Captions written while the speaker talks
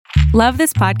Love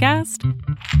this podcast?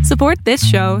 Support this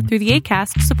show through the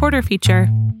Acast supporter feature.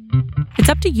 It's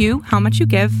up to you how much you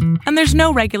give, and there's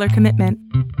no regular commitment.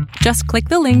 Just click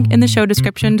the link in the show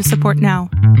description to support now.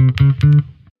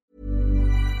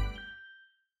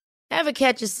 Ever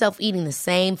catch yourself eating the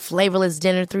same flavorless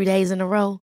dinner 3 days in a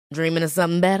row? Dreaming of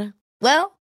something better?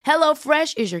 Well,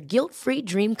 HelloFresh is your guilt-free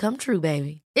dream come true,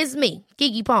 baby. It's me,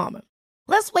 Keke Palmer.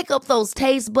 Let's wake up those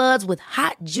taste buds with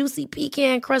hot, juicy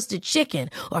pecan-crusted chicken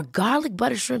or garlic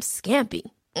butter shrimp scampi.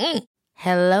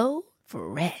 Hello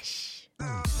Fresh.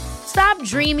 Stop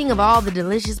dreaming of all the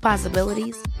delicious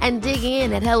possibilities and dig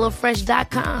in at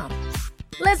HelloFresh.com.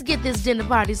 Let's get this dinner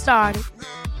party started.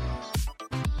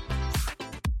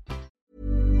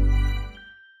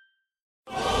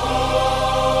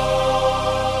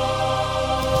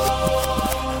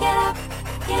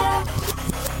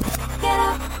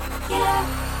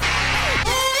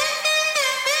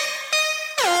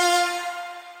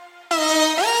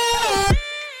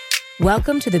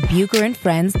 Welcome to the Bucher and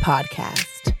Friends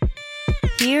podcast.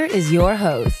 Here is your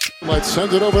host. Let's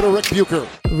send it over to Rick Bucher.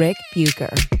 Rick Bucher.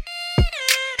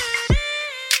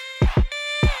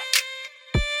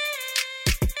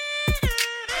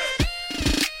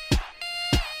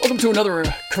 Welcome to another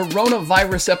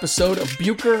coronavirus episode of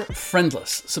Bucher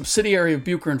Friendless, subsidiary of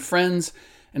Bucher and Friends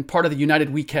and part of the United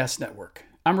WeCast network.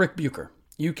 I'm Rick Bucher.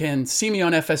 You can see me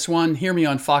on FS1, hear me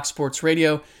on Fox Sports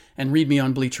Radio, and read me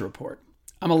on Bleacher Report.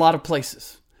 I'm a lot of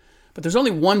places, but there's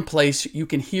only one place you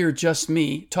can hear just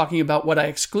me talking about what I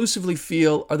exclusively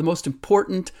feel are the most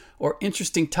important or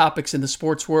interesting topics in the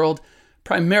sports world,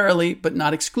 primarily, but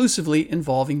not exclusively,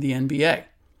 involving the NBA.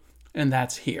 And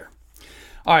that's here.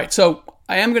 All right, so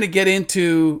I am going to get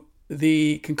into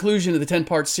the conclusion of the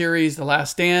 10-part series, The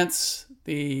Last Dance,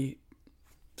 the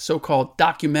so-called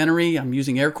documentary, I'm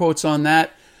using air quotes on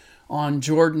that, on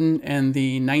Jordan and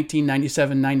the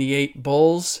 1997-98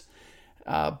 Bulls.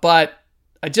 But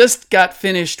I just got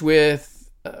finished with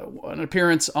an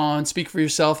appearance on Speak for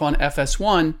Yourself on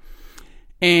FS1,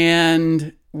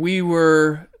 and we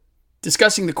were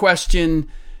discussing the question,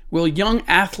 will young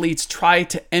athletes try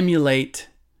to emulate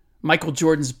Michael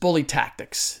Jordan's bully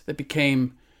tactics that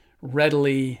became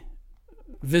readily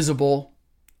visible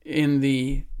in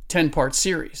the 10-part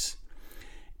series?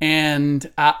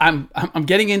 And I'm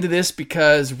getting into this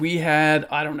because we had,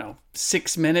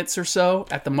 6 minutes or so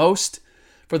at the most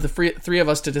for the three of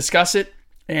us to discuss it,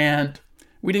 and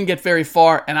we didn't get very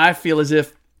far, and I feel as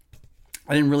if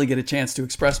I didn't really get a chance to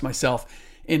express myself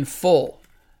in full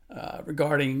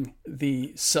regarding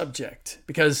the subject,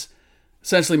 because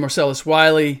essentially Marcellus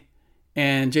Wiley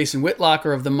and Jason Whitlock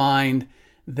are of the mind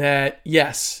that,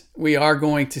 yes, we are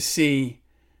going to see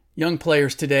young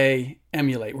players today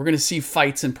emulate. We're going to see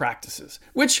fights and practices,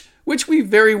 which we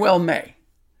very well may.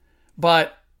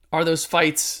 But are those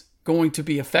fights going to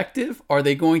be effective? Are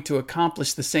they going to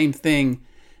accomplish the same thing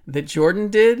that Jordan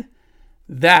did?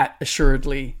 That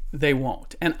assuredly they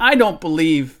won't. And I don't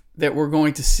believe that we're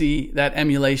going to see that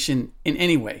emulation in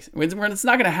any way. It's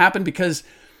not going to happen because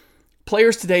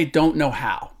players today don't know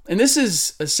how. And this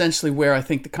is essentially where I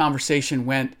think the conversation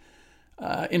went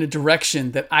in a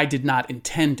direction that I did not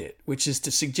intend it, which is to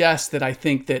suggest that I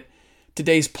think that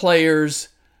today's players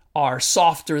are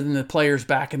softer than the players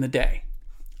back in the day.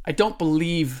 I don't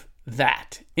believe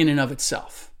that in and of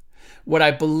itself. What I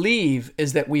believe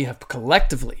is that we have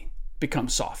collectively become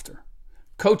softer.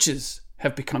 Coaches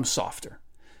have become softer.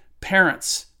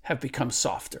 Parents have become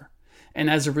softer.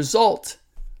 And as a result,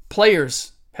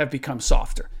 players have become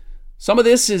softer. Some of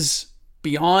this is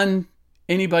beyond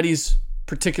anybody's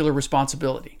particular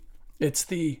responsibility. It's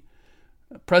the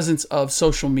presence of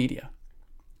social media.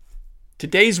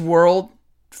 Today's world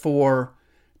for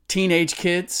teenage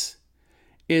kids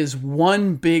is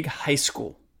one big high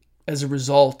school as a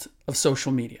result of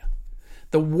social media.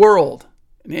 The world,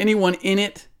 and anyone in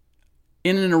it,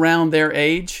 in and around their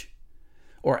age,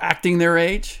 or acting their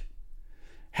age,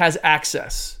 has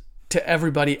access to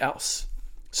everybody else.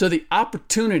 So the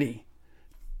opportunity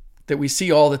that we see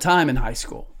all the time in high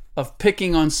school of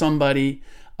picking on somebody,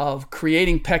 of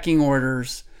creating pecking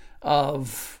orders,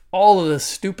 of all of the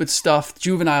stupid stuff,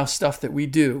 juvenile stuff that we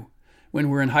do when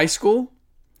we're in high school,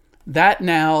 that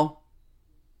now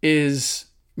is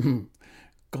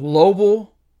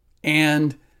global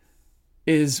and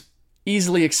is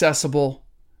easily accessible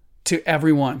to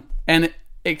everyone. And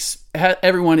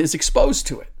everyone is exposed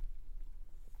to it.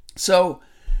 So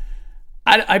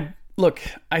I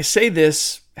say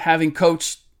this having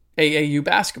coached AAU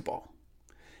basketball,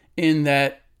 in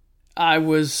that I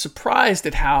was surprised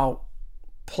at how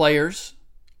players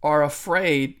are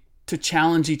afraid to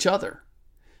challenge each other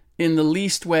in the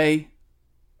least way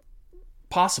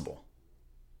possible.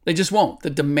 They just won't.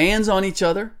 The demands on each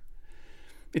other,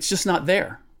 it's just not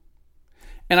there.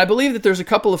 And I believe that there's a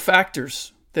couple of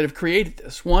factors that have created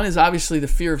this. One is obviously the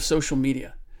fear of social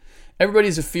media.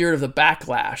 Everybody's afraid of the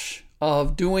backlash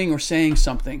of doing or saying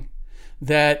something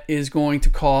that is going to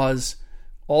cause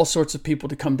all sorts of people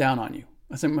to come down on you.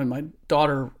 I think my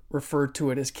daughter referred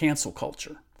to it as cancel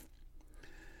culture.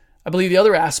 I believe the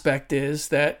other aspect is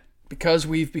that because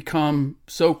we've become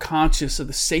so conscious of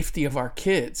the safety of our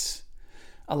kids,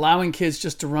 allowing kids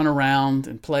just to run around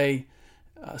and play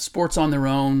sports on their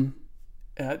own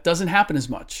doesn't happen as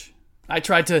much. I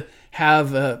tried to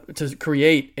to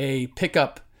create a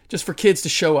pickup just for kids to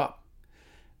show up.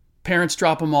 Parents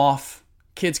drop them off.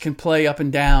 Kids can play up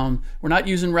and down. We're not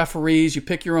using referees. You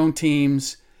pick your own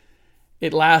teams.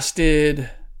 It lasted,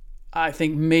 I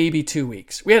think, maybe 2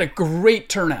 weeks. We had a great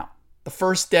turnout. The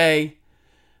first day,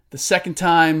 the second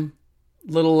time,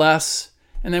 a little less.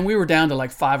 And then we were down to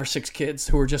like 5 or 6 kids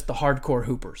who were just the hardcore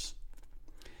hoopers.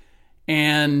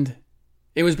 And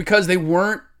it was because they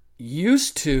weren't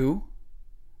used to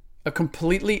a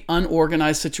completely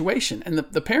unorganized situation. And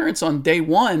the parents on day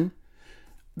one,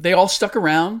 they all stuck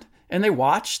around and they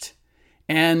watched.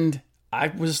 And I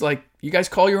was like, you guys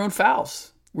call your own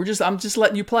fouls. I'm just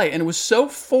letting you play. And it was so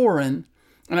foreign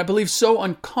and I believe so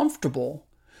uncomfortable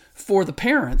for the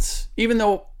parents, even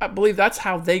though I believe that's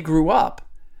how they grew up,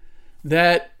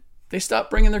 that they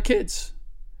stopped bringing their kids.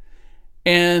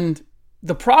 And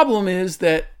the problem is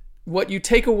that what you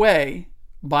take away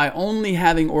by only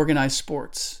having organized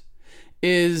sports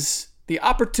is the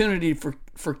opportunity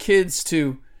for kids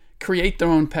to create their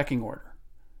own pecking order,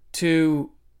 to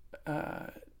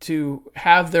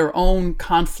have their own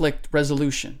conflict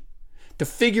resolution, to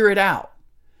figure it out,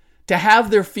 to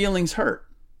have their feelings hurt.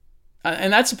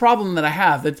 And that's a problem that I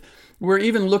have, that we're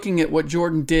even looking at what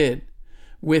Jordan did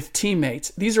with teammates.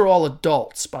 These are all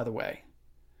adults, by the way.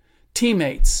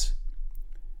 Teammates.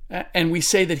 And we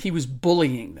say that he was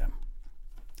bullying them.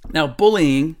 Now,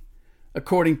 bullying,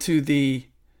 according to the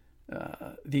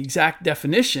exact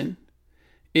definition,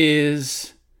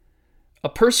 is a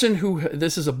person who,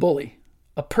 this is a bully,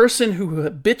 a person who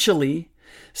habitually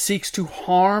seeks to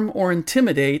harm or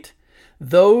intimidate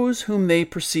those whom they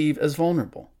perceive as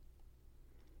vulnerable.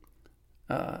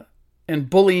 And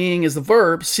bullying is the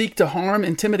verb, seek to harm,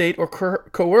 intimidate, or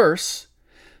coerce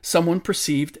someone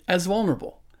perceived as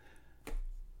vulnerable.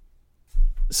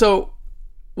 So,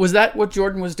 was that what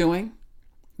Jordan was doing?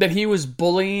 That he was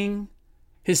bullying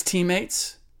his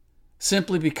teammates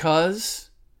simply because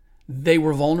they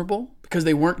were vulnerable? Because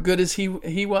they weren't good as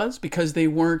he was? Because they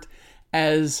weren't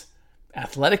as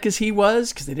athletic as he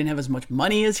was? Because they didn't have as much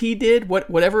money as he did?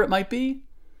 Whatever it might be?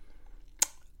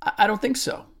 I don't think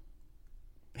so.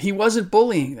 He wasn't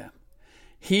bullying them.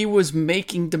 He was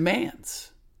making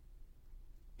demands.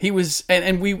 He was,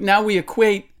 and we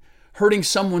equate hurting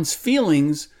someone's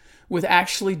feelings with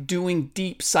actually doing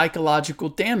deep psychological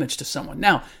damage to someone.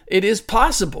 Now, it is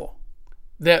possible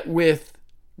that with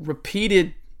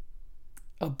repeated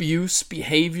abuse,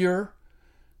 behavior,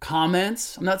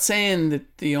 comments, I'm not saying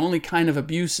that the only kind of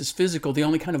abuse is physical, the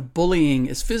only kind of bullying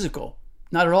is physical.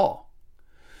 Not at all.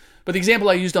 But the example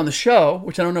I used on the show,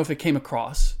 which I don't know if it came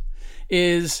across,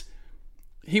 is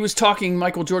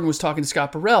Michael Jordan was talking to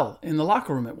Scott Burrell in the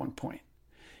locker room at one point.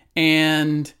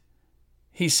 And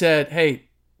he said, hey,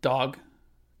 dog,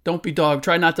 don't be dog.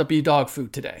 Try not to be dog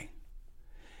food today.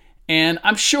 And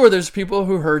I'm sure there's people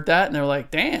who heard that and they're like,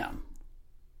 damn,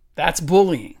 that's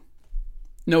bullying.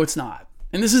 No, it's not.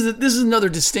 And this is another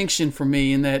distinction for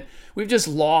me in that we've just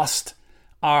lost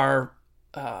our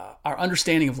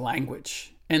understanding of language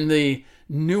and the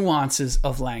nuances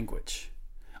of language.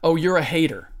 Oh, you're a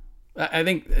hater. I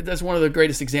think that's one of the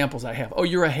greatest examples I have. Oh,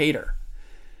 you're a hater.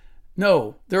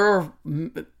 No,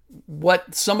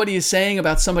 what somebody is saying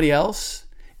about somebody else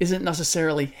isn't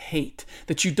necessarily hate.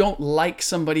 That you don't like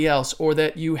somebody else or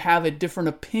that you have a different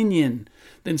opinion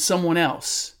than someone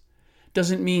else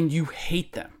doesn't mean you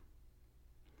hate them.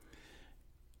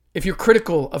 If you're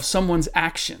critical of someone's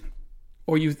action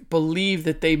or you believe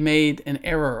that they made an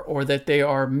error or that they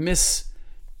are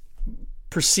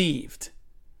misperceived,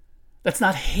 that's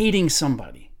not hating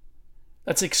somebody.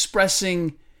 That's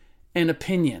expressing an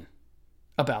opinion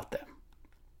about them.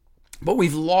 But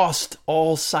we've lost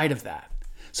all sight of that.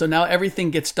 So now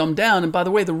everything gets dumbed down. And by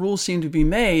the way, the rules seem to be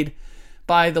made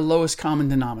by the lowest common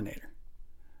denominator.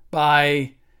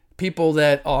 By people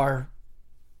that are,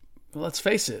 well, let's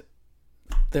face it,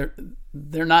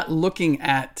 they're not looking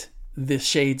at the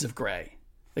shades of gray.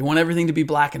 They want everything to be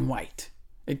black and white.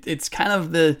 It's kind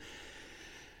of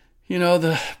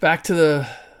back to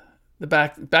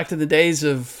the days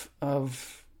of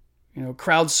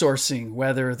crowdsourcing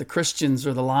whether the Christians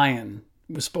or the lion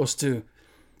was supposed to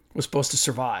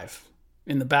survive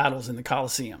in the battles in the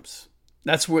Colosseums.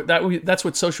 That's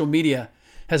what social media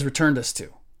has returned us to.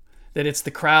 That it's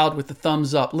the crowd with the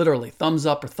thumbs up, literally thumbs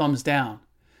up or thumbs down,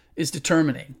 is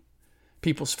determining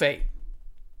people's fate,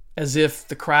 as if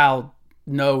the crowd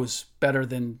knows better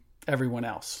than everyone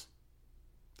else.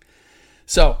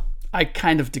 So I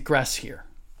kind of digress here.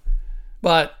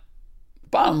 But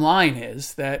bottom line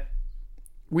is that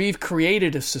we've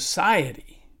created a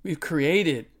society. We've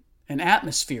created an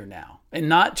atmosphere now. And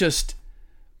not just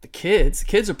the kids. The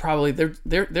kids are probably,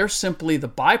 they're simply the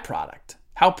byproduct.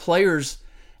 How players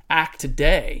act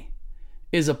today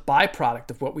is a byproduct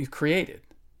of what we've created.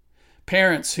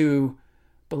 Parents who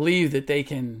believe that they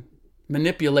can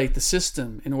manipulate the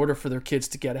system in order for their kids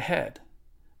to get ahead.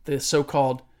 The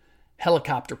so-called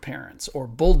helicopter parents or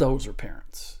bulldozer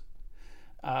parents.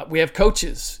 We have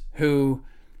coaches who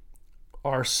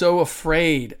are so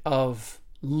afraid of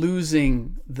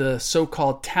losing the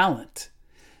so-called talent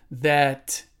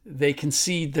that they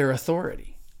concede their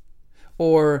authority.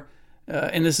 Or,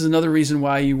 and this is another reason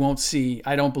why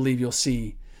I don't believe you'll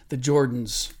see the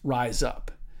Jordans rise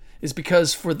up, is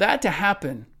because for that to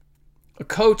happen, a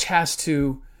coach has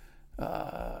to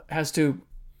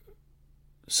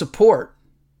support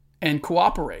and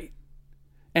cooperate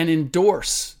and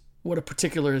endorse what a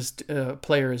particular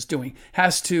player is doing,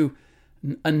 has to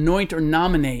anoint or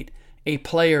nominate a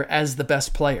player as the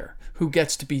best player who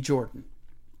gets to be Jordan.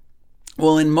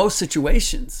 Well, in most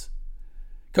situations,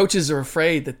 coaches are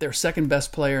afraid that their second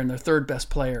best player and their third best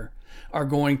player are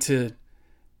going to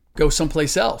go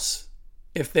someplace else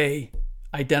if they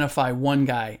identify one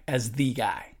guy as the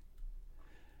guy.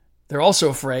 They're also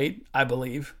afraid, I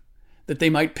believe, that they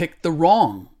might pick the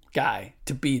wrong guy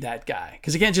to be that guy.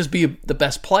 Because it can't just be the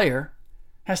best player.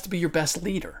 It has to be your best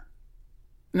leader.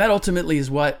 And that ultimately is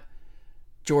what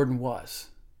Jordan was.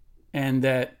 And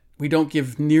that we don't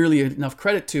give nearly enough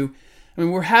credit to. I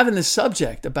mean, we're having this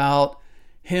subject about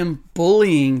him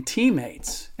bullying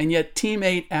teammates. And yet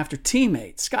teammate after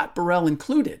teammate, Scott Burrell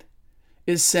included,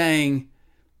 is saying,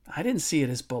 I didn't see it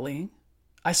as bullying.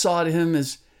 I saw him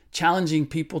as challenging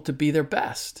people to be their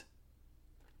best.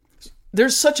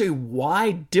 There's such a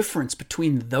wide difference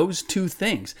between those two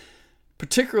things,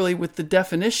 particularly with the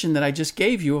definition that I just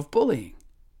gave you of bullying.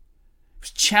 He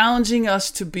was challenging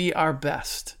us to be our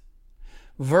best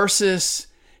versus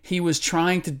he was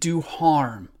trying to do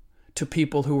harm to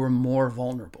people who were more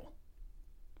vulnerable.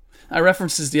 I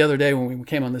referenced this the other day when we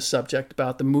came on this subject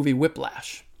about the movie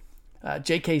Whiplash.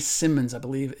 J.K. Simmons, I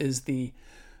believe, is the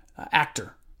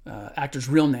actor's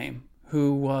real name,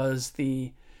 who was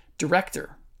the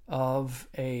director of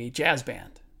a jazz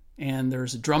band. And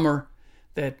there's a drummer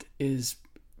that is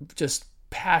just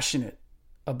passionate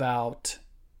about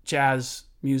jazz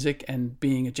music and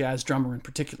being a jazz drummer in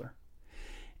particular.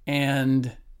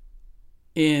 And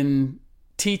in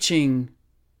teaching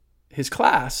his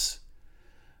class,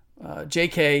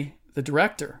 J.K., the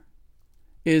director,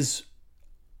 is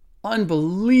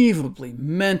unbelievably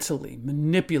mentally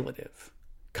manipulative,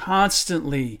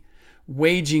 constantly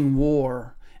waging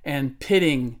war and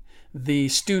pitting the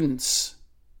students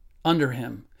under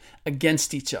him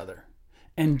against each other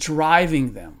and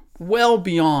driving them well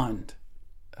beyond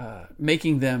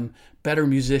making them better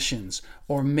musicians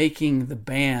or making the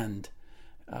band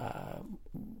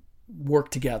work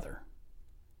together.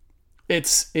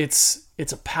 It's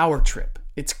a power trip.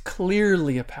 It's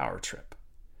clearly a power trip.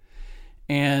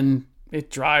 And it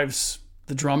drives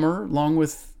the drummer, along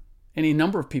with any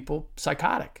number of people,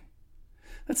 psychotic.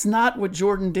 That's not what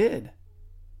Jordan did.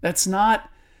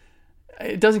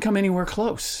 It doesn't come anywhere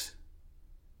close.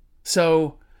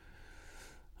 So,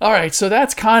 all right, so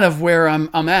that's kind of where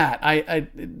I'm at.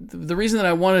 The reason that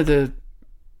I wanted to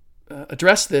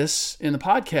address this in the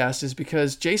podcast is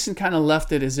because Jason kind of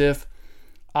left it as if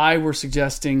I were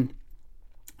suggesting,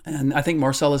 and I think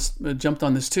Marcellus jumped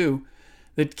on this too,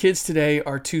 that kids today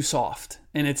are too soft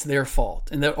and it's their fault,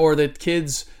 or that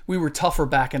kids, we were tougher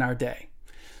back in our day.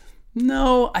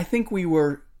 No, I think we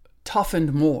were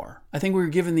toughened more. I think we were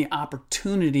given the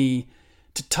opportunity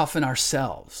to toughen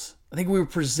ourselves. I think we were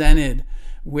presented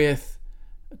with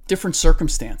different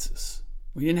circumstances.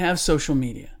 We didn't have social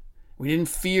media. We didn't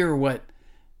fear what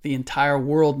the entire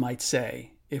world might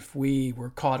say if we were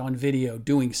caught on video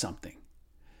doing something.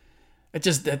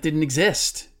 That didn't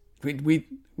exist. We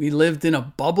lived in a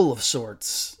bubble of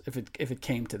sorts if it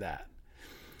came to that.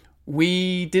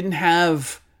 We didn't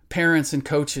have parents and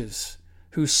coaches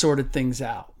who sorted things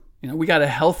out. We got a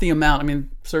healthy amount. I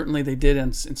mean, certainly they did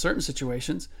in certain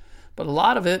situations, but a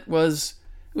lot of it was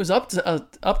It was up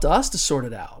to us to sort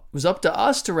it out. It was up to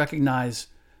us to recognize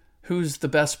who's the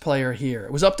best player here.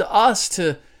 It was up to us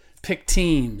to pick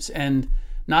teams and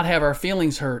not have our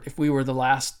feelings hurt if we were the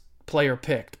last player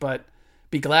picked, but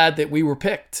be glad that we were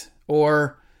picked,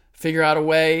 or figure out a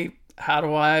way, how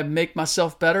do I make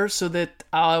myself better so that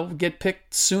I'll get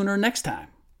picked sooner next time?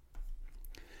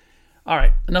 All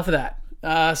right, enough of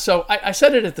that. So I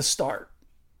said it at the start,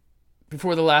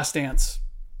 before The Last Dance,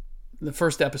 the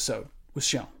first episode was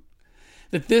shown,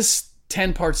 that this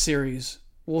 10-part series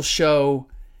will show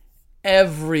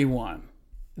everyone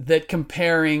that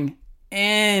comparing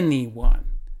anyone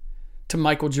to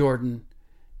Michael Jordan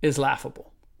is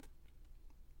laughable.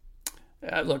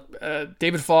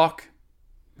 David Falk,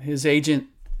 his agent,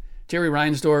 Jerry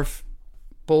Reinsdorf,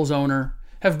 Bulls owner,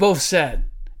 have both said,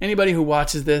 anybody who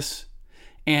watches this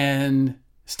and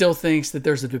still thinks that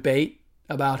there's a debate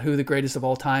about who the greatest of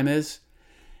all time is,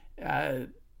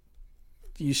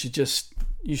 you should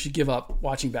give up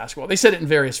watching basketball. They said it in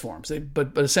various forms,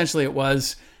 but essentially it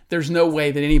was, there's no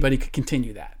way that anybody could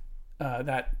continue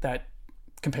that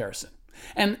comparison.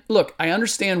 And look, I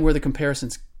understand where the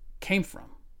comparisons came from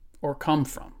or come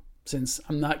from, since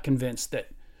I'm not convinced that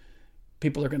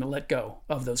people are going to let go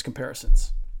of those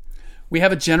comparisons. We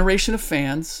have a generation of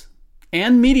fans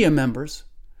and media members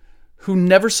who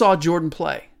never saw Jordan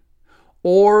play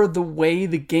or the way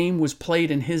the game was played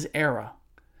in his era,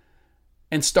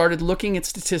 and started looking at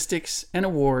statistics and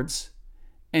awards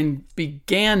and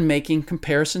began making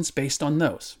comparisons based on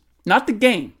those. Not the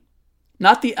game,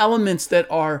 not the elements that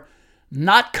are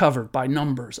not covered by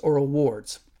numbers or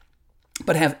awards,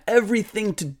 but have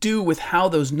everything to do with how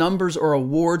those numbers or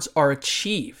awards are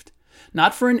achieved.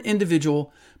 Not for an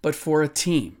individual, but for a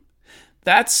team.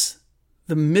 That's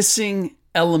the missing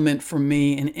element for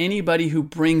me in anybody who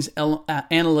brings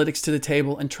analytics to the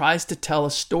table and tries to tell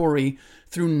a story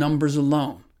through numbers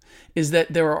alone, is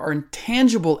that there are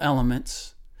intangible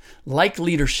elements like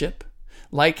leadership,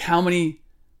 like how many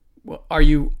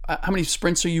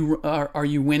sprints are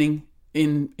you winning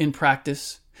in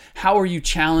practice? How are you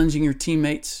challenging your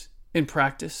teammates in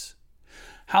practice?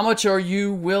 How much are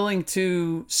you willing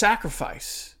to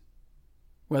sacrifice,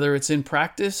 whether it's in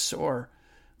practice or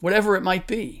whatever it might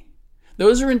be?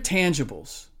 Those are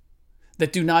intangibles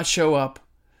that do not show up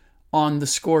on the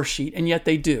score sheet, and yet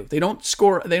they do. They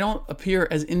don't appear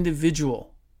as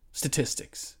individual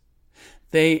statistics.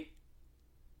 They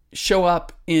show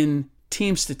up in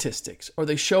team statistics, or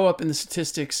they show up in the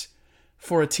statistics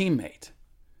for a teammate.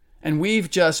 And we've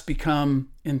just become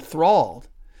enthralled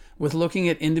with looking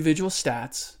at individual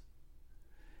stats,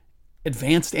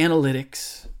 advanced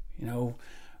analytics,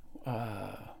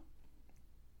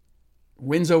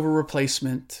 wins over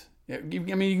replacement. You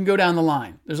can go down the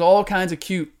line. There's all kinds of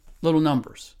cute little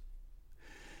numbers.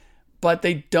 But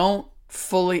they don't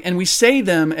fully, and we say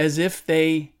them as if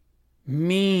they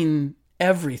mean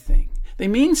everything. They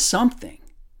mean something.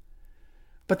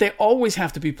 But they always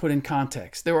have to be put in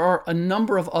context. There are a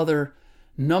number of other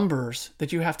numbers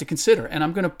that you have to consider, and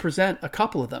I'm going to present a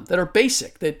couple of them that are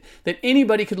basic, that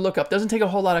anybody could look up. Doesn't take a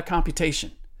whole lot of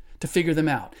computation to figure them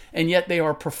out, and yet they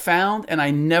are profound, and I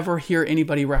never hear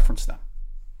anybody reference them.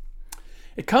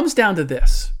 It comes down to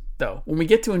this, though, when we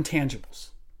get to intangibles.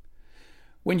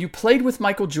 When you played with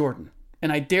Michael Jordan,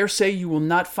 and I dare say you will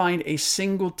not find a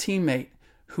single teammate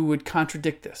who would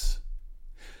contradict this,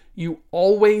 you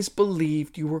always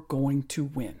believed you were going to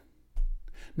win,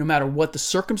 no matter what the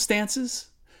circumstances,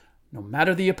 no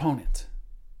matter the opponent.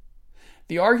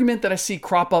 The argument that I see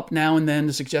crop up now and then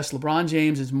to suggest LeBron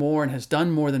James is more and has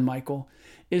done more than Michael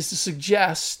is to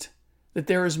suggest that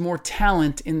there is more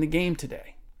talent in the game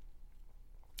today.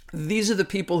 These are the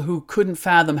people who couldn't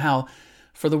fathom how,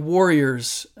 for the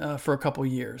Warriors for a couple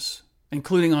years,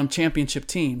 including on championship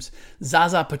teams,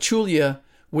 Zaza Pachulia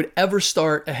would ever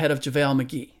start ahead of JaVale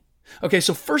McGee. Okay,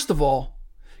 so first of all,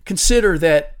 consider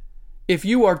that if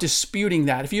you are disputing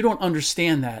that, if you don't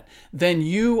understand that, then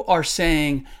you are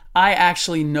saying, I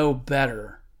actually know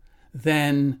better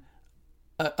than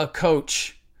a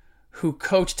coach who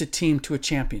coached a team to a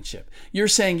championship. You're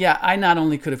saying, yeah, I not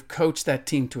only could have coached that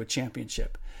team to a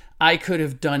championship, I could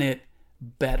have done it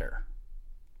better.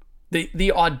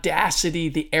 The audacity,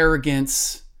 the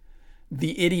arrogance,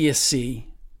 the idiocy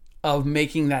of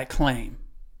making that claim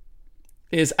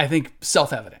is, I think,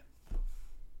 self-evident.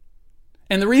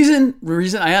 And the reason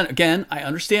I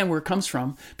understand where it comes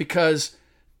from, because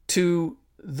to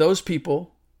those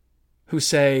people who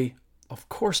say, of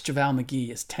course JaVale McGee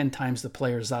is 10 times the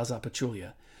player Zaza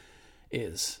Pachulia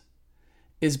is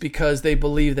because they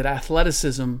believe that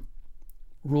athleticism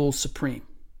rules supreme.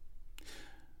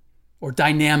 or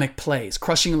dynamic plays,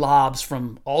 crushing lobs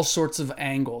from all sorts of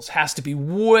angles, has to be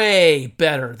way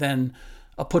better than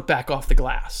a putback off the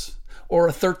glass or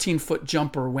a 13-foot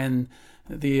jumper when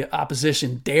the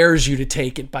opposition dares you to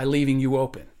take it by leaving you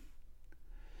open.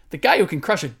 The guy who can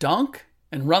crush a dunk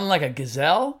and run like a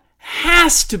gazelle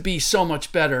has to be so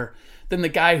much better than the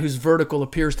guy whose vertical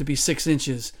appears to be 6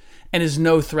 inches and is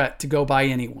no threat to go by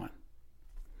anyone.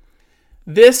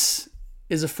 This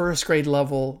is a first grade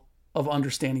level of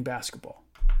understanding basketball.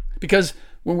 Because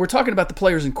when we're talking about the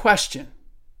players in question,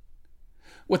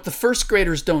 what the first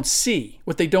graders don't see,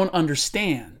 what they don't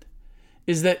understand,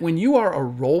 is that when you are a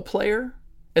role player,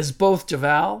 as both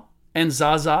JaVale and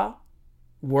Zaza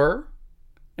were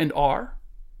and are,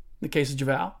 in the case of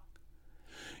JaVale,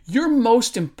 your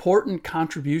most important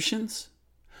contributions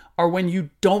are when you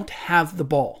don't have the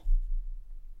ball.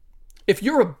 If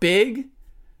you're a big,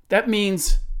 that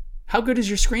means how good is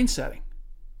your screen setting?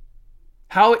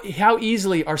 How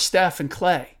easily are Steph and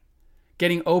Clay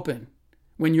getting open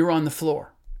when you're on the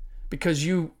floor because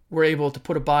you were able to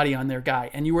put a body on their guy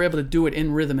and you were able to do it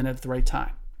in rhythm and at the right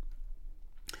time?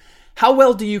 How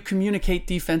well do you communicate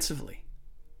defensively?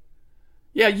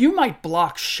 Yeah, you might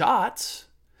block shots,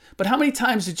 but how many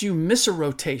times did you miss a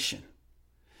rotation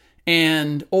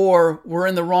or were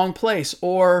in the wrong place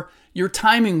or your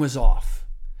timing was off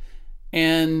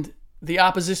and the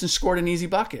opposition scored an easy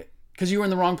bucket because you were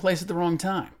in the wrong place at the wrong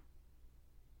time?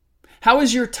 How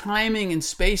is your timing and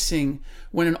spacing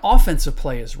when an offensive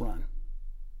play is run?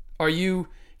 Are you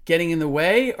getting in the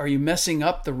way? Are you messing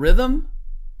up the rhythm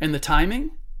and the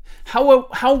timing?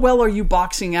 How well are you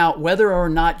boxing out whether or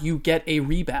not you get a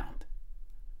rebound?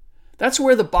 That's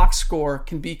where the box score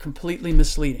can be completely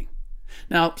misleading.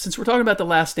 Now, since we're talking about The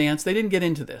Last Dance, they didn't get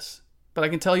into this, but I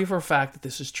can tell you for a fact that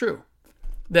this is true.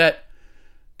 That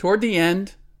toward the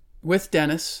end, with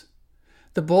Dennis,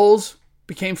 the Bulls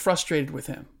became frustrated with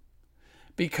him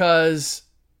because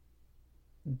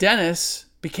Dennis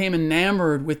became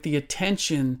enamored with the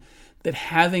attention that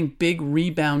having big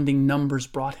rebounding numbers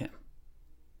brought him.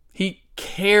 He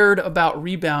cared about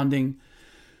rebounding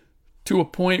to a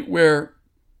point where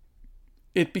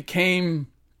it became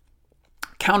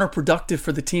counterproductive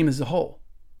for the team as a whole.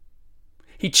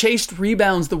 He chased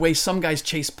rebounds the way some guys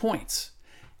chase points,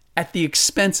 at the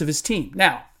expense of his team.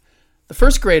 Now, the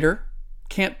first grader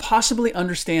can't possibly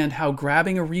understand how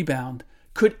grabbing a rebound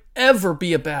could ever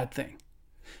be a bad thing.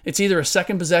 It's either a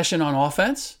second possession on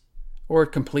offense or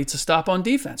it completes a stop on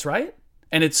defense, right?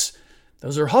 And it's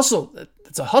a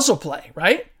hustle play,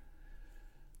 right?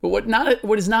 But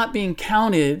what is not being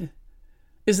counted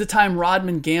is the time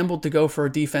Rodman gambled to go for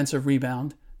a defensive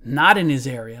rebound, not in his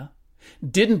area,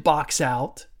 didn't box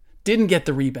out, didn't get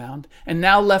the rebound, and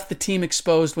now left the team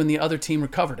exposed when the other team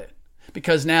recovered it.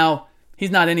 Because now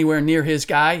he's not anywhere near his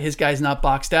guy's not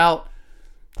boxed out,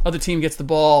 other team gets the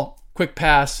ball, quick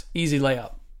pass, easy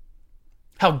layup.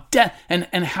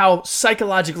 How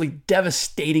psychologically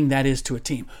devastating that is to a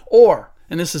team. Or,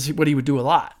 and this is what he would do a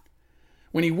lot,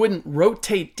 when he wouldn't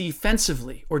rotate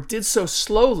defensively or did so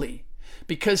slowly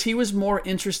because he was more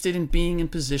interested in being in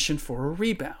position for a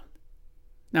rebound.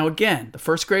 Now again, the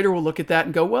first grader will look at that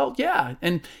and go, well, yeah,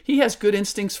 and he has good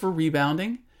instincts for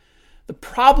rebounding. The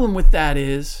problem with that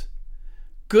is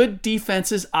good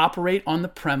defenses operate on the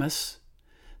premise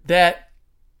that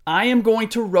I am going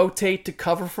to rotate to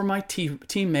cover for my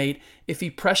teammate if he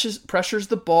pressures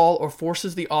the ball or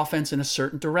forces the offense in a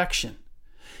certain direction.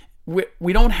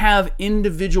 We don't have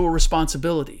individual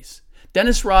responsibilities.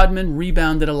 Dennis Rodman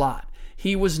rebounded a lot.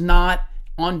 He was not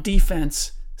on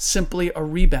defense simply a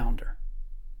rebounder.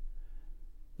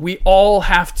 We all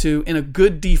have to, in a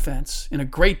good defense, in a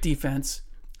great defense,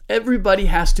 everybody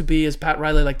has to be, as Pat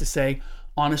Riley liked to say,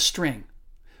 on a string,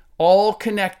 all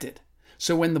connected.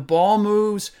 So when the ball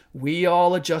moves, we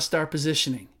all adjust our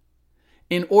positioning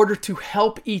in order to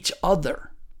help each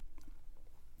other.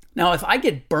 Now, if I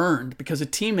get burned because a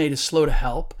teammate is slow to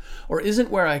help or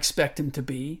isn't where I expect him to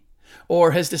be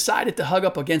or has decided to hug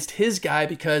up against his guy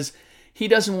because he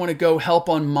doesn't want to go help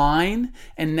on mine,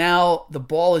 and now the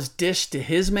ball is dished to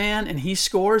his man and he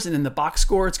scores, and in the box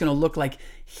score it's going to look like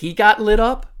he got lit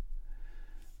up,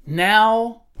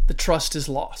 now the trust is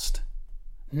lost.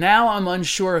 Now I'm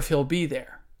unsure if he'll be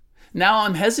there. Now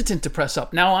I'm hesitant to press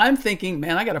up. Now I'm thinking,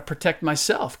 man, I got to protect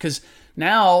myself because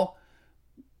now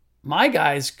my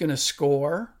guy's going to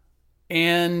score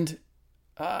and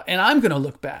I'm going to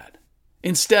look bad.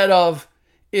 Instead of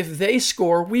if they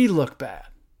score, we look bad.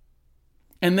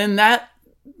 And then that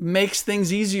makes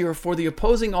things easier for the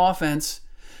opposing offense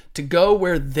to go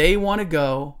where they want to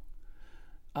go,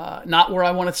 not where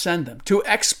I want to send them, to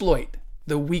exploit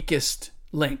the weakest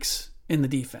links in the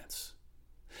defense.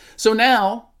 So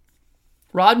now,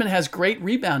 Rodman has great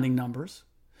rebounding numbers,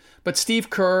 but Steve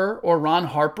Kerr or Ron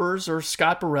Harper's or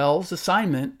Scott Burrell's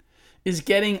assignment is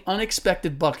getting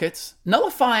unexpected buckets,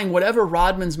 nullifying whatever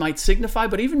Rodman's might signify,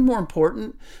 but even more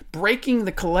important, breaking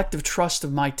the collective trust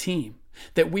of my team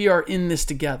that we are in this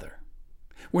together.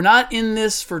 We're not in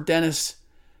this for Dennis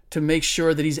to make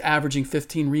sure that he's averaging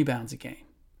 15 rebounds a game.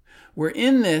 We're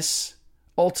in this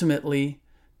ultimately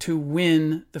to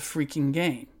win the freaking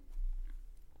game.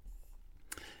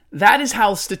 That is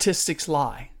how statistics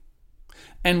lie,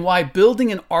 and why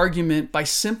building an argument by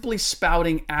simply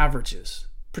spouting averages,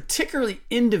 particularly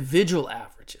individual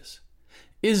averages,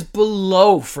 is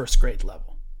below first grade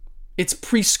level. It's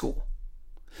preschool.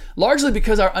 Largely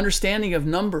because our understanding of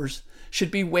numbers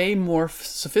should be way more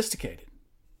sophisticated.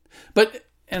 But,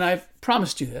 and I've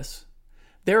promised you this,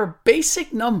 there are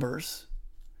basic numbers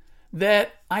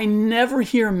that I never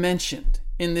hear mentioned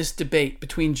in this debate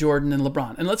between Jordan and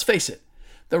LeBron. And let's face it,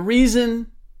 the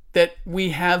reason that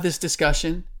we have this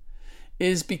discussion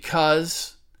is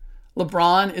because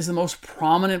LeBron is the most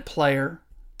prominent player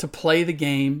to play the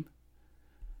game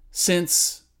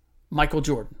since Michael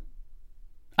Jordan.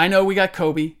 I know we got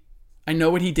Kobe. I know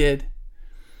what he did.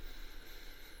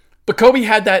 But Kobe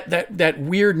had that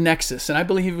weird nexus, and I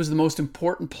believe he was the most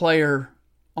important player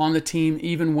on the team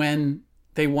even when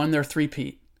they won their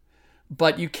three-peat.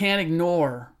 But you can't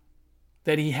ignore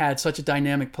that he had such a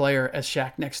dynamic player as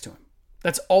Shaq next to him.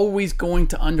 That's always going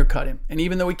to undercut him. And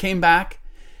even though he came back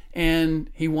and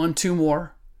he won 2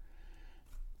 more,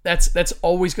 that's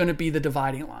always going to be the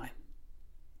dividing line.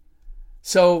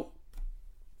 So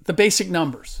the basic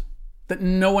numbers that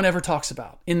no one ever talks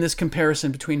about in this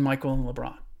comparison between Michael and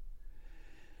LeBron.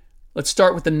 Let's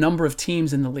start with the number of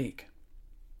teams in the league.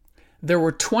 There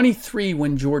were 23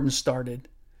 when Jordan started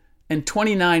and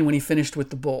 29 when he finished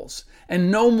with the Bulls,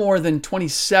 and no more than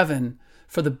 27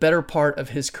 for the better part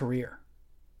of his career.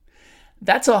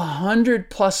 That's 100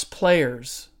 plus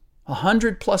players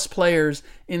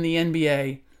in the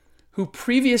NBA who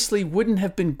previously wouldn't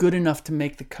have been good enough to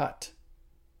make the cut.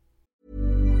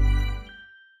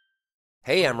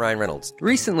 Hey, I'm Ryan Reynolds.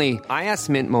 Recently, I asked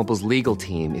Mint Mobile's legal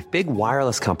team if big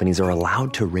wireless companies are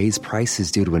allowed to raise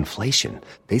prices due to inflation.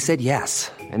 They said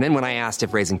yes. And then when I asked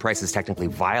if raising prices technically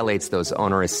violates those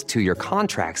onerous 2-year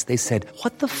contracts, they said,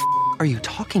 "What the f*** are you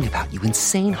talking about, you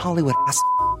insane Hollywood ass?"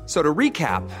 So to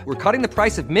recap, we're cutting the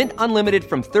price of Mint Unlimited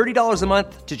from $30 a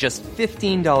month to just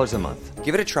 $15 a month.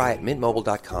 Give it a try at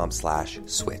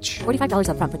mintmobile.com/switch. $45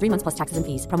 up front for 3 months plus taxes and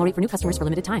fees. Promo rate for new customers for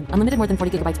limited time. Unlimited more than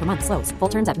 40 gigabytes per month. Slows full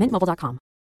terms at mintmobile.com.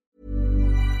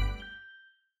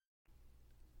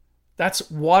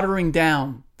 That's watering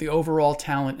down the overall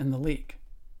talent in the league.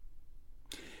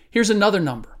 Here's another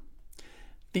number.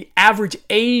 The average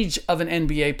age of an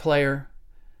NBA player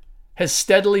has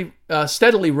steadily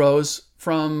rose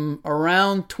from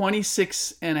around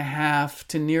 26 and a half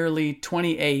to nearly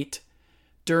 28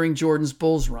 during Jordan's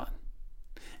Bulls run.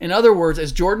 In other words,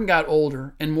 as Jordan got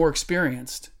older and more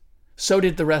experienced, so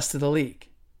did the rest of the league.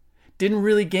 Didn't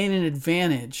really gain an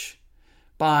advantage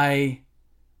by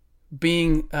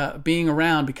being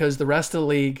around because the rest of the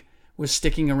league was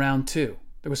sticking around too.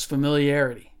 There was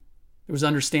familiarity. There was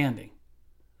understanding.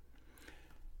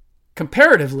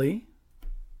 Comparatively,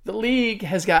 the league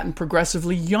has gotten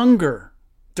progressively younger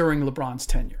during LeBron's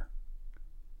tenure.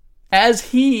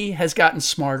 As he has gotten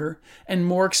smarter and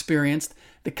more experienced,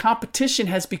 the competition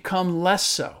has become less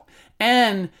so.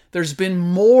 And there's been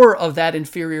more of that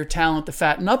inferior talent to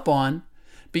fatten up on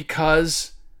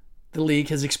because the league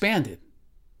has expanded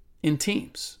in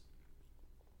teams.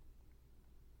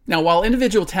 Now, while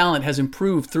individual talent has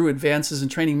improved through advances in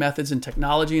training methods and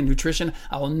technology and nutrition,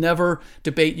 I will never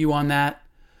debate you on that.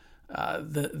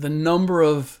 The number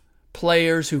of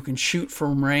players who can shoot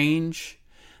from range,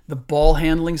 the ball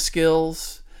handling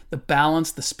skills, the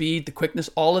balance, the speed, the quickness,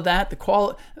 all of that,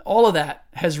 all of that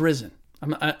has risen.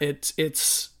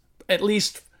 It's at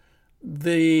least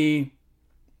the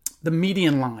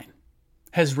median line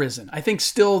has risen. I think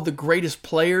still the greatest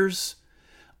players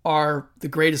are the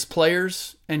greatest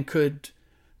players and could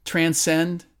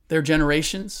transcend their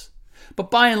generations.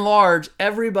 But by and large,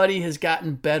 everybody has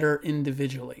gotten better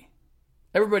individually.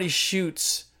 Everybody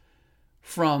shoots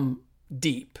from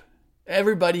deep.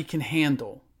 Everybody can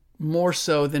handle more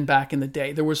so than back in the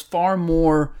day. There was far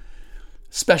more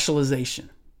specialization.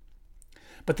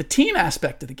 But the team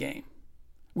aspect of the game,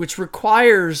 which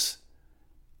requires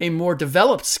a more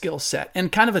developed skill set and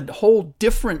kind of a whole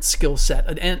different skill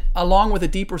set, and along with a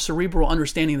deeper cerebral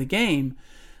understanding of the game,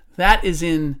 that is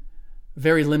in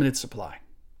very limited supply.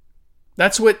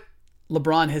 That's what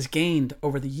LeBron has gained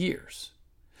over the years,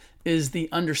 is the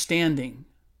understanding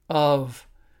of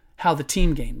how the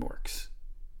team game works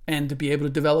and to be able to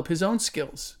develop his own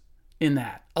skills in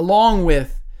that, along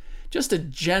with just a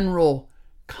general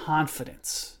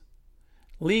confidence.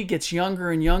 League gets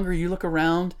younger and younger. You look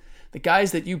around, the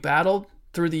guys that you battled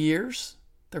through the years,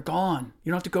 they're gone.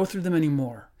 You don't have to go through them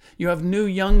anymore. You have new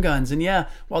young guns. And yeah,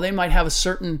 while they might have a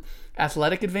certain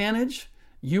athletic advantage,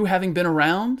 you having been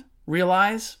around,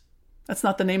 realize that's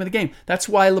not the name of the game. That's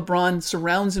why LeBron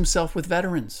surrounds himself with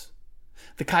veterans.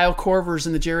 The Kyle Korvers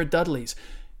and the Jared Dudleys.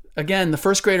 Again, the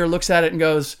first grader looks at it and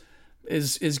goes,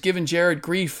 is giving Jared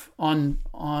grief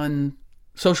on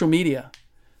social media,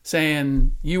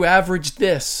 saying, you averaged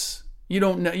this. You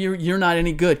don't know, you're not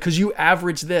any good because you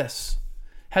averaged this.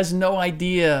 Has no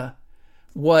idea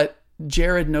what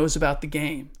Jared knows about the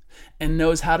game and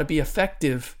knows how to be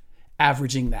effective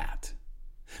averaging that.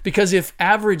 Because if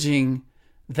averaging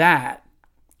that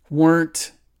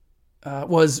was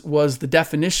the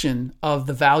definition of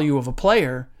the value of a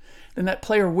player, then that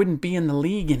player wouldn't be in the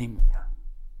league anymore.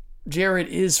 Jared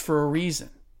is for a reason.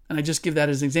 And I just give that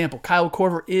as an example. Kyle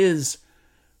Korver is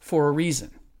for a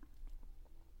reason.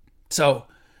 So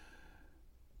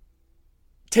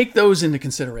take those into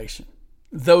consideration,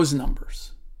 those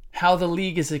numbers, how the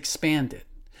league has expanded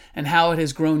and how it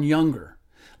has grown younger.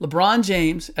 LeBron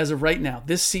James, as of right now,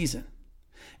 this season,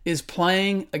 is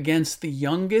playing against the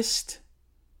youngest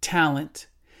talent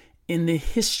in the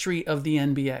history of the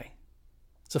NBA.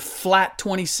 It's a flat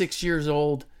 26 years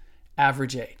old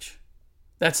average age.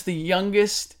 That's the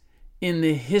youngest in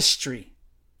the history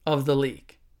of the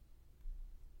league.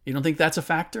 You don't think that's a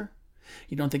factor?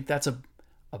 You don't think that's a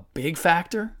big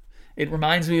factor? It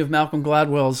reminds me of Malcolm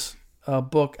Gladwell's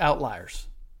book, Outliers,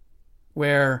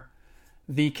 where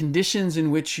the conditions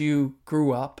in which you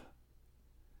grew up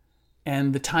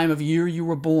and the time of year you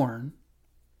were born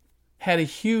had a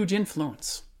huge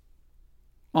influence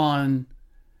on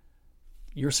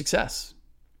your success,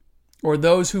 or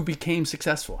those who became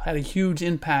successful had a huge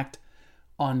impact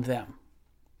on them.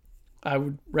 I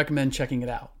would recommend checking it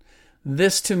out.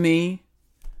 This, to me,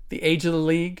 the age of the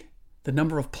league, the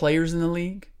number of players in the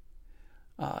league,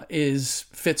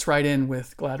 fits right in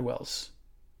with Gladwell's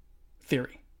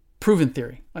theory. Proven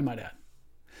theory, I might add.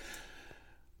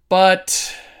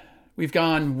 But we've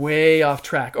gone way off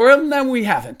track. Or no, we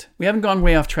haven't. We haven't gone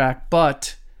way off track,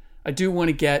 but I do want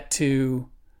to get to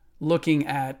looking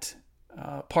at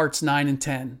parts 9 and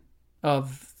 10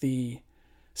 of the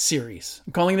series.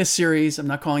 I'm calling it a series. I'm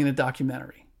not calling it a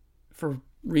documentary for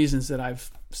reasons that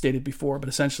I've stated before, but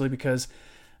essentially because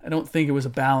I don't think it was a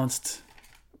balanced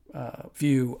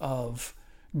view of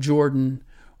Jordan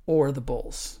or the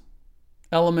Bulls.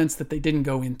 Elements that they didn't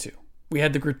go into. We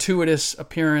had the gratuitous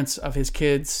appearance of his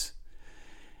kids,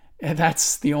 and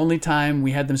that's the only time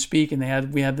we had them speak.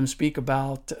 And we had them speak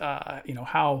about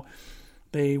how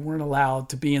they weren't allowed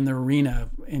to be in the arena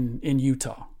in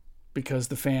Utah because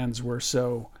the fans were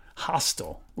so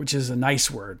hostile, which is a nice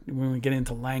word. When we get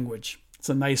into language, it's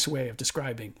a nice way of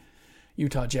describing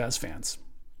Utah Jazz fans.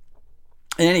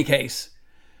 In any case,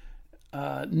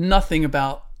 nothing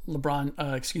about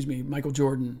Michael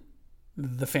Jordan,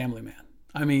 the family man.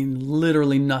 I mean,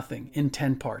 literally nothing in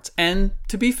 10 parts. And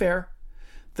to be fair,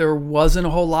 there wasn't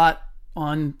a whole lot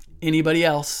on anybody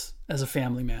else as a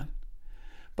family man.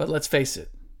 But let's face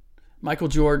it, Michael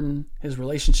Jordan, his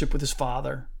relationship with his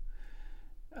father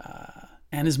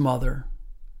and his mother,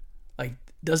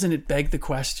 doesn't it beg the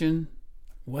question,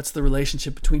 what's the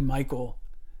relationship between Michael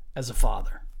as a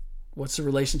father? What's the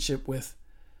relationship with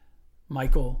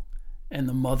Michael and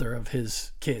the mother of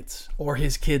his kids, or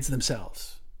his kids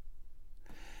themselves?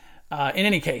 In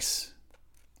any case,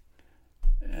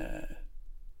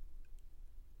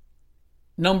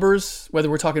 numbers, whether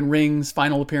we're talking rings,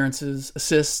 final appearances,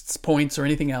 assists, points, or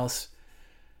anything else,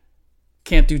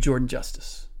 can't do Jordan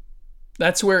justice.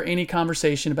 That's where any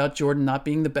conversation about Jordan not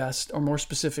being the best, or more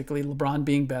specifically, LeBron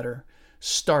being better,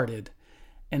 started.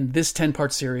 And this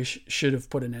 10-part series should have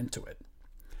put an end to it.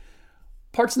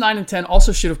 Parts 9 and 10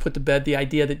 also should have put to bed the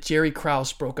idea that Jerry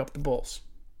Krause broke up the Bulls.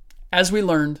 As we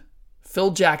learned,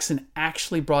 Phil Jackson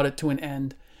actually brought it to an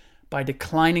end by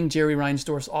declining Jerry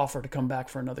Reinsdorf's offer to come back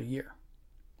for another year.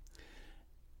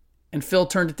 And Phil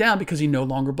turned it down because he no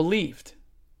longer believed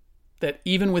that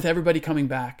even with everybody coming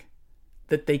back,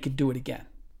 that they could do it again.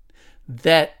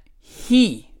 That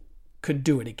he could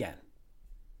do it again.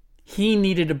 He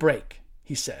needed a break,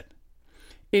 he said.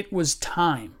 It was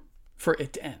time for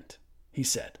it to end, he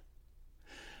said.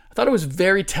 I thought it was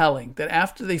very telling that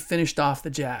after they finished off the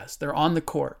Jazz, they're on the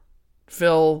court.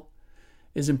 Phil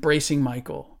is embracing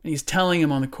Michael, and he's telling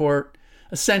him on the court,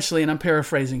 essentially, and I'm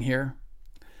paraphrasing here,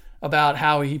 about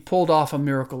how he pulled off a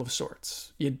miracle of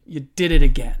sorts. You did it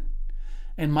again.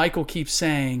 And Michael keeps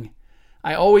saying,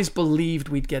 I always believed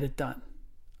we'd get it done.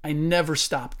 I never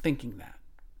stopped thinking that.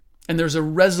 And there's a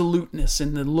resoluteness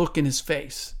in the look in his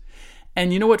face.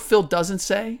 And you know what Phil doesn't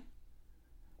say?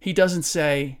 He doesn't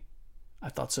say, I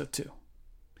thought so too.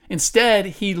 Instead,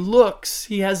 he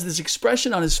has this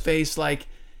expression on his face like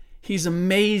he's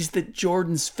amazed that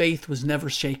Jordan's faith was never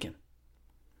shaken.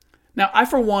 Now, I,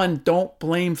 for one, don't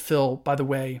blame Phil, by the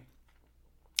way,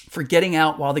 for getting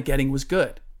out while the getting was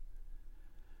good.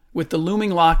 With the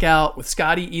looming lockout, with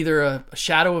Scotty either a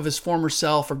shadow of his former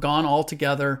self or gone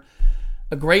altogether,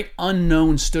 a great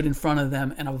unknown stood in front of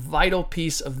them and a vital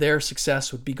piece of their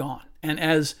success would be gone. And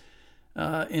as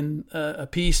in a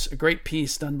great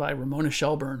piece done by Ramona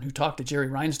Shelburne, who talked to Jerry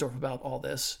Reinsdorf about all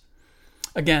this.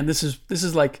 Again, this is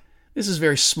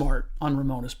very smart on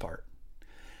Ramona's part.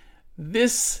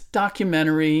 This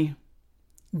documentary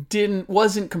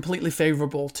wasn't completely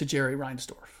favorable to Jerry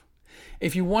Reinsdorf.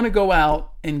 If you want to go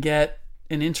out and get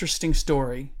an interesting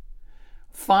story,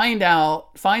 find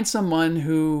someone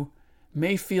who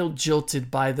may feel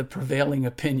jilted by the prevailing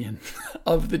opinion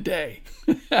of the day.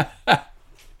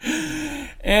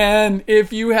 And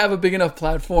if you have a big enough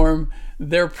platform,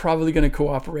 they're probably going to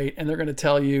cooperate and they're going to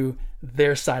tell you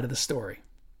their side of the story.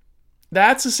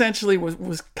 That's essentially what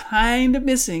was kind of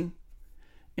missing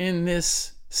in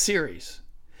this series,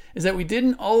 is that we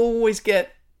didn't always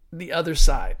get the other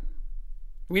side.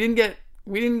 We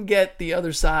didn't get the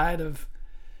other side of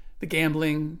the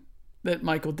gambling that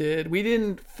Michael did. We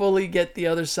didn't fully get the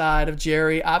other side of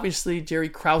Jerry. Obviously, Jerry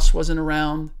Krause wasn't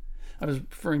around. I was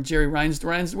referring to Jerry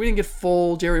Reinsdorf. We didn't get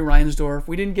full Jerry Reinsdorf.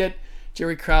 We didn't get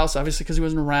Jerry Krause, obviously, because he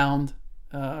wasn't around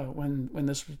when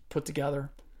this was put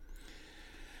together.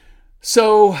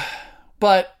 So,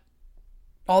 but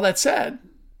all that said,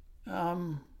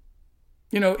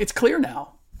 it's clear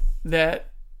now that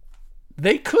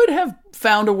they could have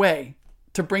found a way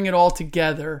to bring it all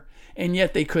together, and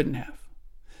yet they couldn't have.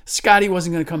 Scotty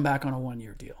wasn't going to come back on a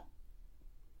 1-year deal.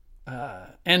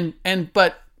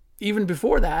 But even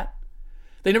before that,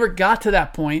 they never got to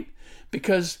that point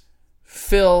because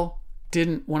Phil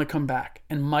didn't want to come back,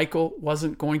 and Michael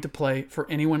wasn't going to play for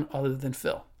anyone other than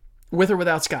Phil, with or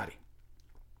without Scotty.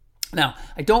 Now,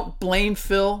 I don't blame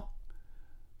Phil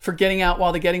for getting out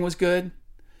while the getting was good,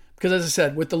 because as I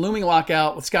said, with the looming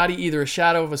lockout, with Scotty either a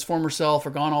shadow of his former self or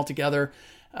gone altogether,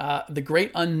 the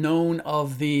great unknown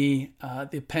of the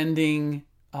pending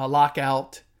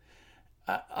lockout,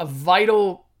 a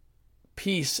vital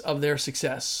piece of their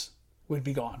success would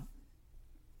be gone.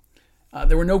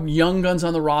 There were no young guns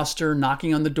on the roster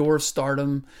knocking on the door of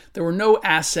stardom. There were no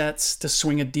assets to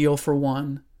swing a deal for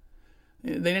one.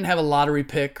 They didn't have a lottery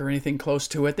pick or anything close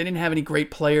to it. They didn't have any great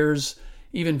players,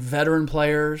 even veteran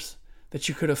players, that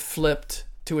you could have flipped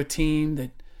to a team,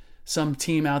 that some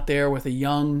team out there with a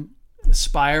young,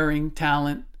 aspiring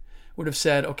talent would have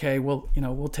said, okay, well,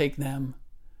 we'll take them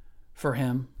for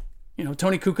him.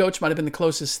 Tony Kukoc might have been the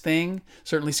closest thing.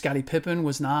 Certainly Scottie Pippen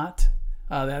was not.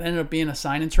 That ended up being a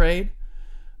sign and trade,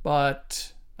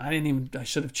 but I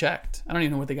should have checked. I don't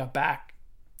even know what they got back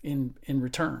in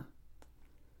return.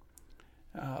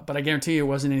 But I guarantee you it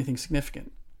wasn't anything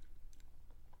significant.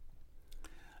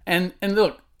 And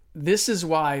look, this is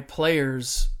why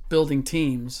players building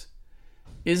teams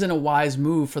isn't a wise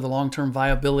move for the long-term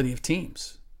viability of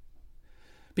teams.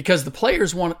 Because the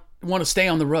players want to stay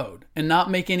on the road and not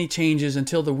make any changes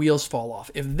until the wheels fall off.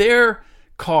 If they're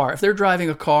driving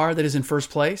a car that is in first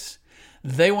place,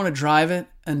 they want to drive it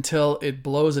until it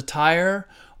blows a tire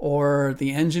or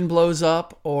the engine blows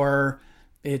up or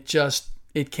it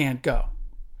can't go.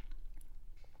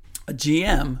 A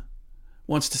GM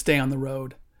wants to stay on the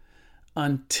road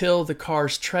until the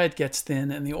car's tread gets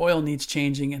thin and the oil needs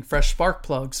changing and fresh spark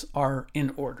plugs are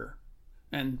in order.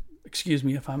 And excuse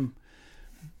me if I'm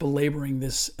belaboring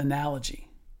this analogy.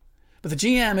 But the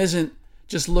GM isn't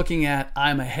just looking at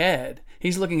I'm ahead.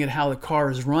 He's looking at how the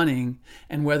car is running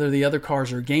and whether the other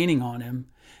cars are gaining on him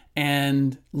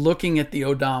and looking at the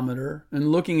odometer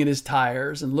and looking at his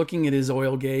tires and looking at his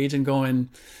oil gauge and going,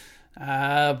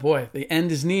 boy, the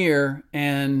end is near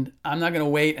and I'm not going to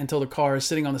wait until the car is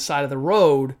sitting on the side of the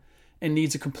road and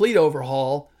needs a complete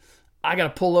overhaul. I got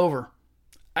to pull over.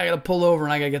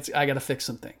 And I got to fix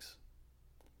some things.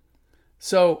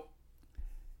 So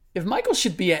if Michael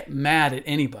should be mad at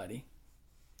anybody,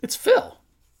 it's Phil.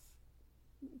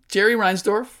 Jerry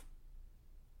Reinsdorf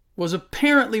was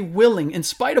apparently willing, in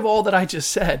spite of all that I just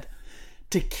said,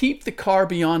 to keep the car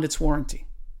beyond its warranty.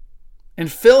 And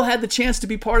Phil had the chance to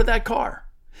be part of that car.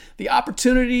 The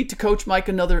opportunity to coach Mike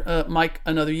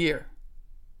another year.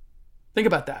 Think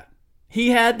about that.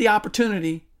 He had the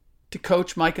opportunity to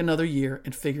coach Mike another year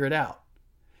and figure it out.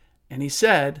 And he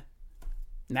said,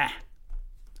 nah,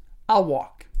 I'll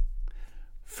walk.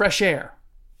 Fresh air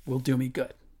will do me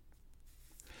good.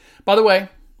 By the way,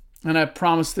 and I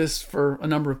promised this for a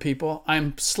number of people,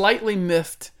 I'm slightly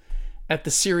miffed at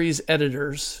the series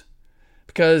editors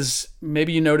because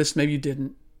maybe you noticed, maybe you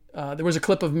didn't. There was a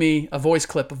clip of me, a voice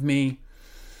clip of me.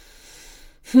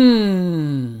 I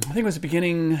think it was the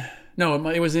beginning. No,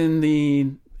 it was in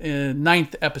the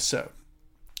 9th episode.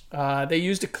 They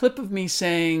used a clip of me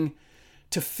saying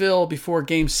to Phil before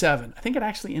Game 7. I think it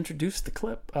actually introduced the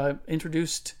clip. I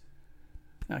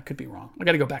could be wrong. I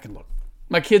got to go back and look.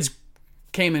 My kids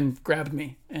came and grabbed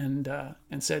me and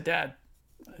said, Dad,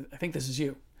 I think this is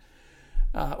you.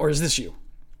 Or is this you?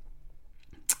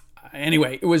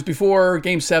 Anyway, it was before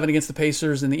Game 7 against the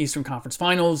Pacers in the Eastern Conference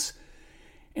Finals.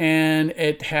 And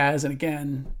it has, and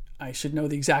again, I should know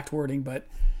the exact wording, but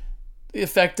the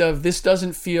effect of this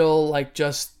doesn't feel like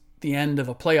just the end of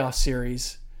a playoff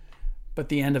series, but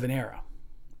the end of an era.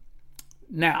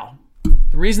 Now,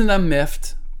 the reason that I'm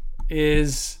miffed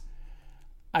is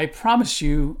I promise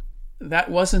you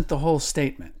that wasn't the whole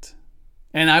statement.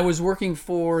 And I was working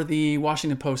for the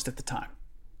Washington Post at the time.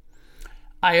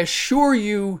 I assure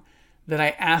you that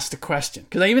I asked a question,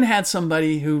 because I even had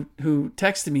somebody who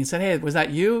texted me and said, hey, was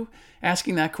that you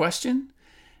asking that question?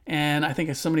 And I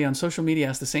think somebody on social media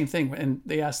asked the same thing. And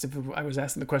they asked if I was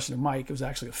asking the question of Mike. It was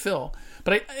actually a Phil.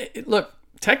 But look,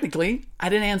 technically, I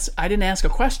didn't ask a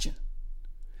question.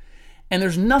 And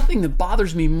there's nothing that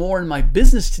bothers me more in my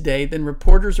business today than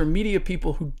reporters or media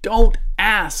people who don't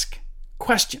ask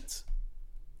questions.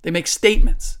 They make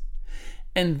statements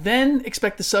and then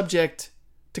expect the subject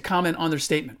to comment on their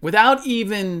statement without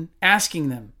even asking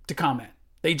them to comment.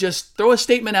 They just throw a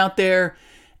statement out there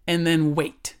and then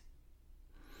wait.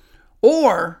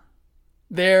 Or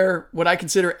they're what I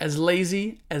consider as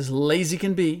lazy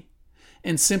can be,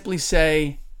 and simply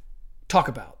say, talk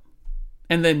about,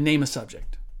 and then name a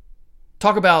subject.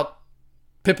 Talk about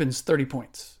Pippen's 30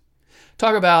 points.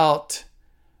 Talk about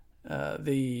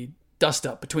the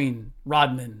dust-up between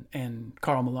Rodman and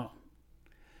Karl Malone.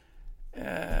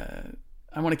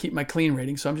 I want to keep my clean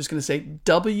rating, so I'm just going to say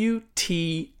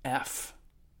WTF.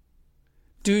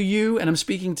 Do you, and I'm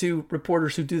speaking to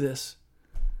reporters who do this,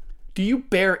 do you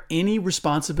bear any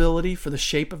responsibility for the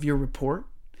shape of your report?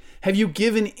 Have you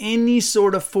given any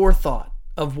sort of forethought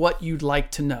of what you'd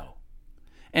like to know?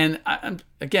 And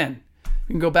again,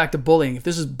 you can go back to bullying. If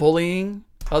this is bullying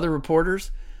other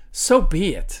reporters, so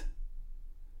be it.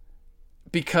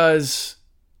 Because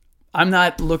I'm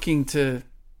not looking to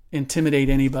intimidate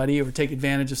anybody or take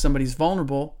advantage of somebody's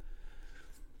vulnerable.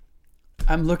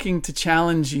 I'm looking to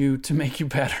challenge you to make you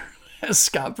better, as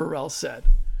Scott Burrell said.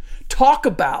 Talk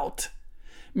about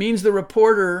means the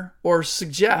reporter, or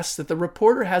suggests that the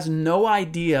reporter has no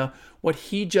idea what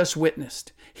he just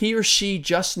witnessed. He or she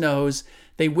just knows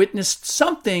they witnessed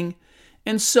something,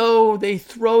 and so they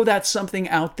throw that something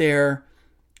out there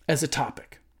as a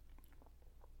topic.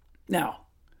 Now,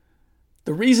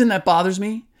 the reason that bothers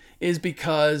me is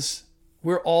because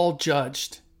we're all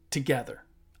judged together.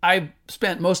 I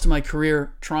spent most of my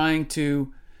career trying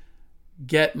to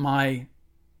get my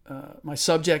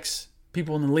subjects,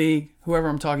 people in the league, whoever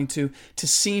I'm talking to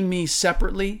see me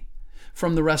separately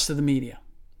from the rest of the media,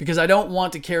 because I don't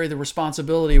want to carry the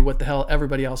responsibility of what the hell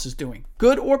everybody else is doing,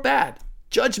 good or bad.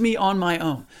 Judge me on my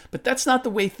own. But that's not the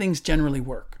way things generally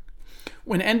work.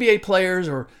 When NBA players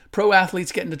or pro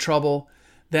athletes get into trouble,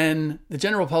 then the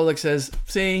general public says,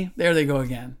 see, there they go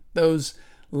again. Those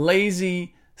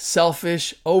lazy,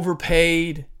 selfish,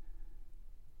 overpaid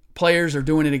players are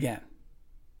doing it again.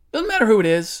 Doesn't matter who it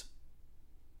is.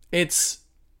 It's,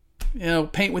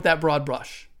 paint with that broad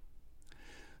brush.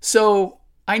 So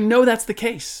I know that's the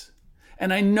case.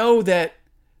 And I know that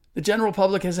the general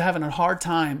public is having a hard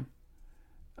time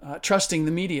trusting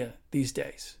the media these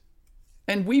days.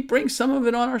 And we bring some of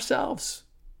it on ourselves.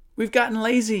 We've gotten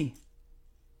lazy.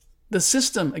 The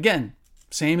system, again,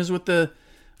 same as with I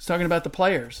was talking about the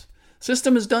players.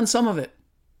 System has done some of it.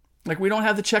 Like, we don't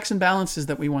have the checks and balances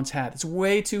that we once had. It's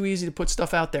way too easy to put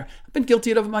stuff out there. I've been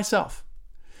guilty of it myself.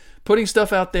 Putting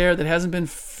stuff out there that hasn't been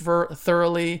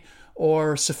thoroughly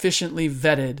or sufficiently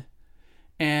vetted,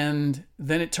 and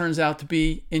then it turns out to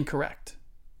be incorrect.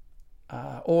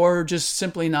 Or just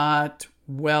simply not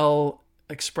well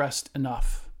expressed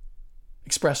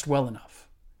well enough.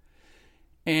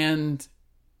 And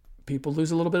people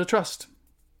lose a little bit of trust.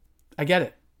 I get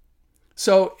it.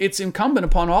 So it's incumbent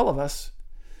upon all of us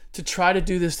to try to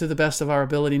do this to the best of our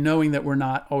ability, knowing that we're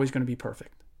not always going to be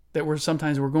perfect. That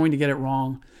sometimes we're going to get it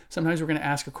wrong. Sometimes we're going to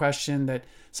ask a question that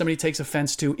somebody takes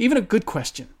offense to, even a good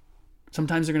question.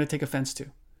 Sometimes they're going to take offense to.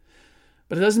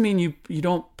 But it doesn't mean you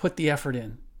don't put the effort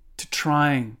in to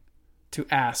trying to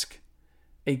ask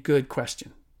a good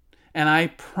question. And I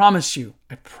promise you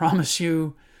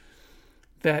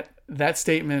that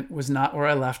statement was not where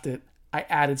I left it. I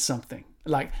added something.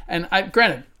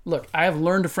 Granted, look, I have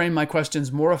learned to frame my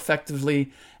questions more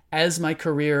effectively as my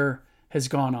career has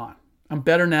gone on. I'm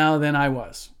better now than I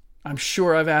was. I'm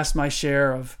sure I've asked my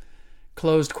share of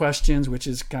closed questions, which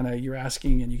is kind of you're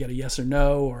asking and you get a yes or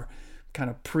no, or kind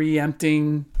of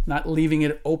preempting, not leaving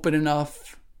it open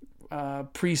enough,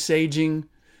 presaging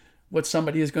what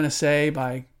somebody is going to say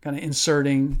by kind of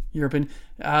inserting your opinion.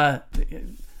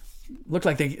 Looked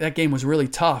like that game was really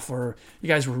tough, or you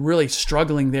guys were really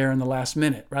struggling there in the last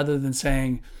minute, rather than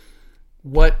saying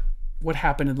what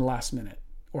happened in the last minute,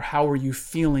 or how were you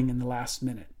feeling in the last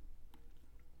minute.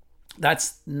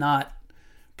 That's not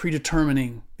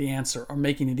predetermining the answer or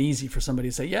making it easy for somebody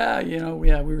to say, we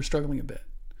were struggling a bit.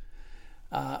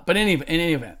 But in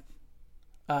any event,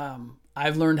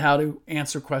 I've learned how to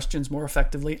answer questions more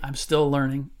effectively. I'm still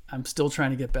learning. I'm still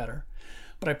trying to get better.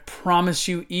 But I promise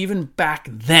you, even back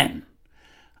then,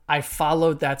 I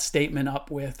followed that statement up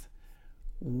with,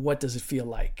 what does it feel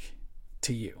like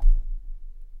to you?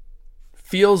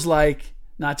 Feels like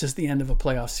not just the end of a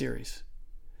playoff series,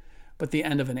 but the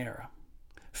end of an era.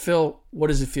 Phil, what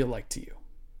does it feel like to you?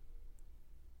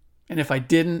 And if I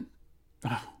didn't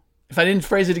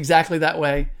phrase it exactly that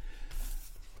way,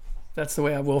 that's the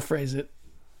way I will phrase it.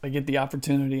 I get the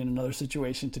opportunity in another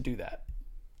situation to do that.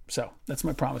 So that's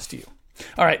my promise to you.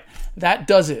 All right, that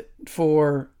does it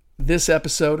for this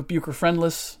episode of Bucher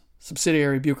Friendless,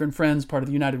 subsidiary Bucher and Friends, part of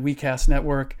the United WeCast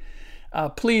Network.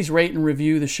 Please rate and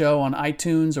review the show on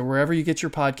iTunes or wherever you get your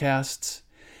podcasts.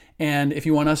 And if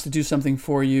you want us to do something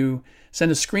for you,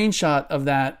 send a screenshot of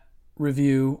that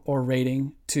review or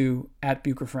rating to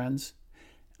 @BucherFriends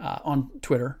on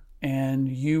Twitter, and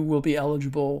you will be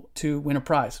eligible to win a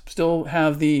prize. Still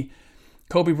have the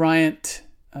Kobe Bryant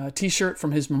t-shirt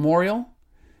from his memorial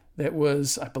that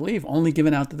was, I believe, only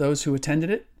given out to those who attended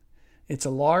it. It's a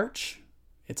large.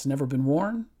 It's never been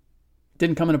worn. It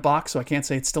didn't come in a box, so I can't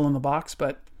say it's still in the box,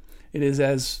 but it is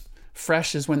as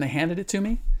fresh as when they handed it to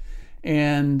me.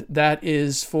 And that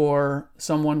is for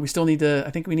someone. We still need I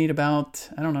think we need about,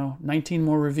 19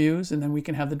 more reviews, and then we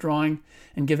can have the drawing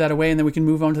and give that away, and then we can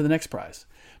move on to the next prize.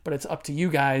 But it's up to you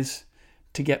guys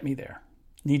to get me there.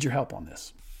 Need your help on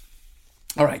this.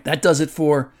 All right, that does it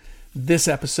for this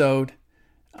episode.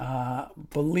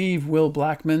 Believe Will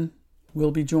Blackman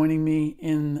will be joining me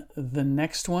in the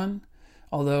next one,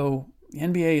 although the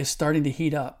NBA is starting to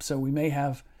heat up, so we may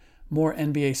have more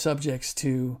NBA subjects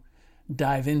to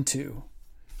dive into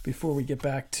before we get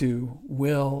back to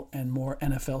Will and more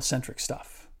NFL-centric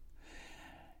stuff.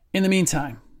 In the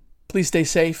meantime, please stay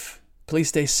safe, please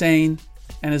stay sane,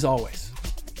 and as always,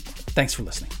 thanks for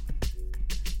listening.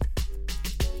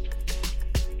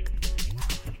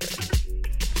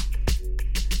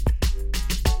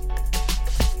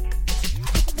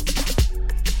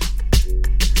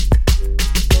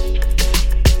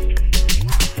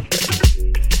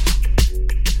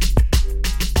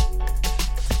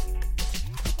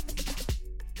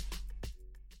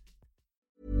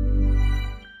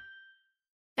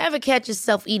 Ever catch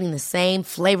yourself eating the same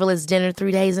flavorless dinner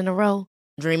 3 days in a row?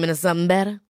 Dreaming of something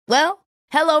better? Well,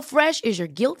 HelloFresh is your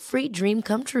guilt-free dream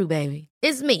come true, baby.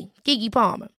 It's me, Keke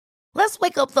Palmer. Let's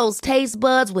wake up those taste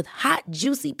buds with hot,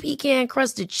 juicy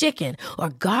pecan-crusted chicken or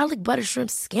garlic butter shrimp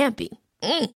scampi.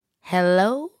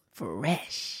 Hello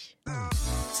Fresh.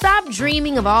 Stop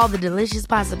dreaming of all the delicious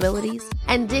possibilities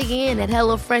and dig in at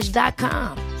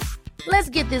HelloFresh.com. Let's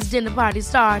get this dinner party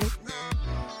started.